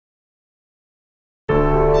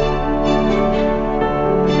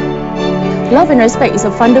Love and respect is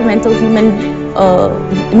a fundamental human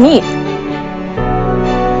need.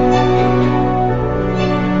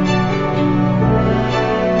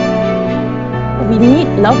 We need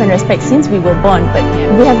love and respect since we were born, but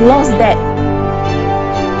we have lost that.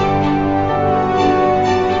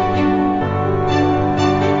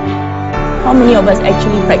 How many of us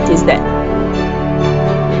actually practice that?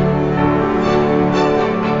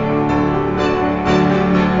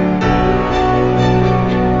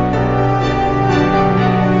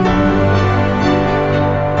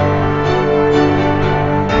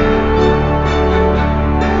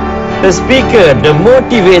 The speaker, the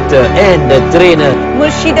motivator, and the trainer.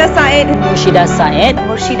 Murshidah Said. Murshidah Said.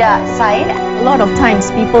 Murshidah Said. A lot of times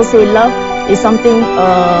people say love is something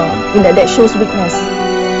that shows weakness.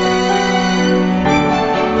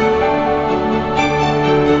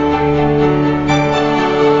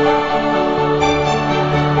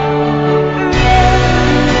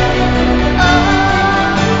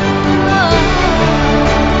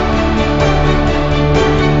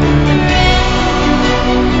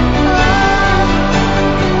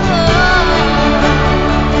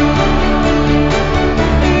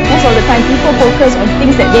 All the time people focus on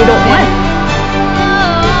things that they don't want.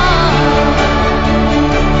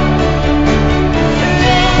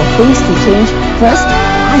 For things to change, first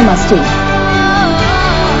I must change.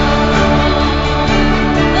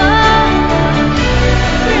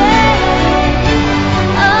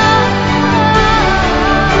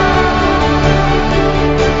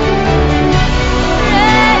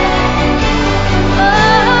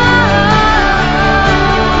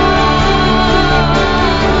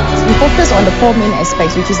 Focus on the four main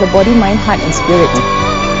aspects, which is the body, mind, heart, and spirit.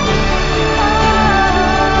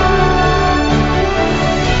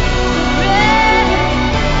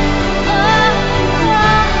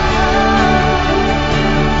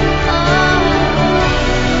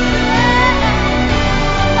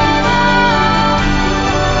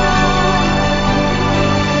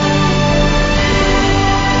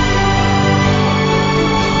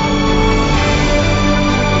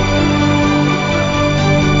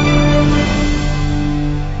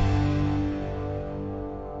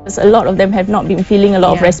 A lot of them have not been feeling a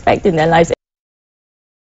lot of respect in their lives.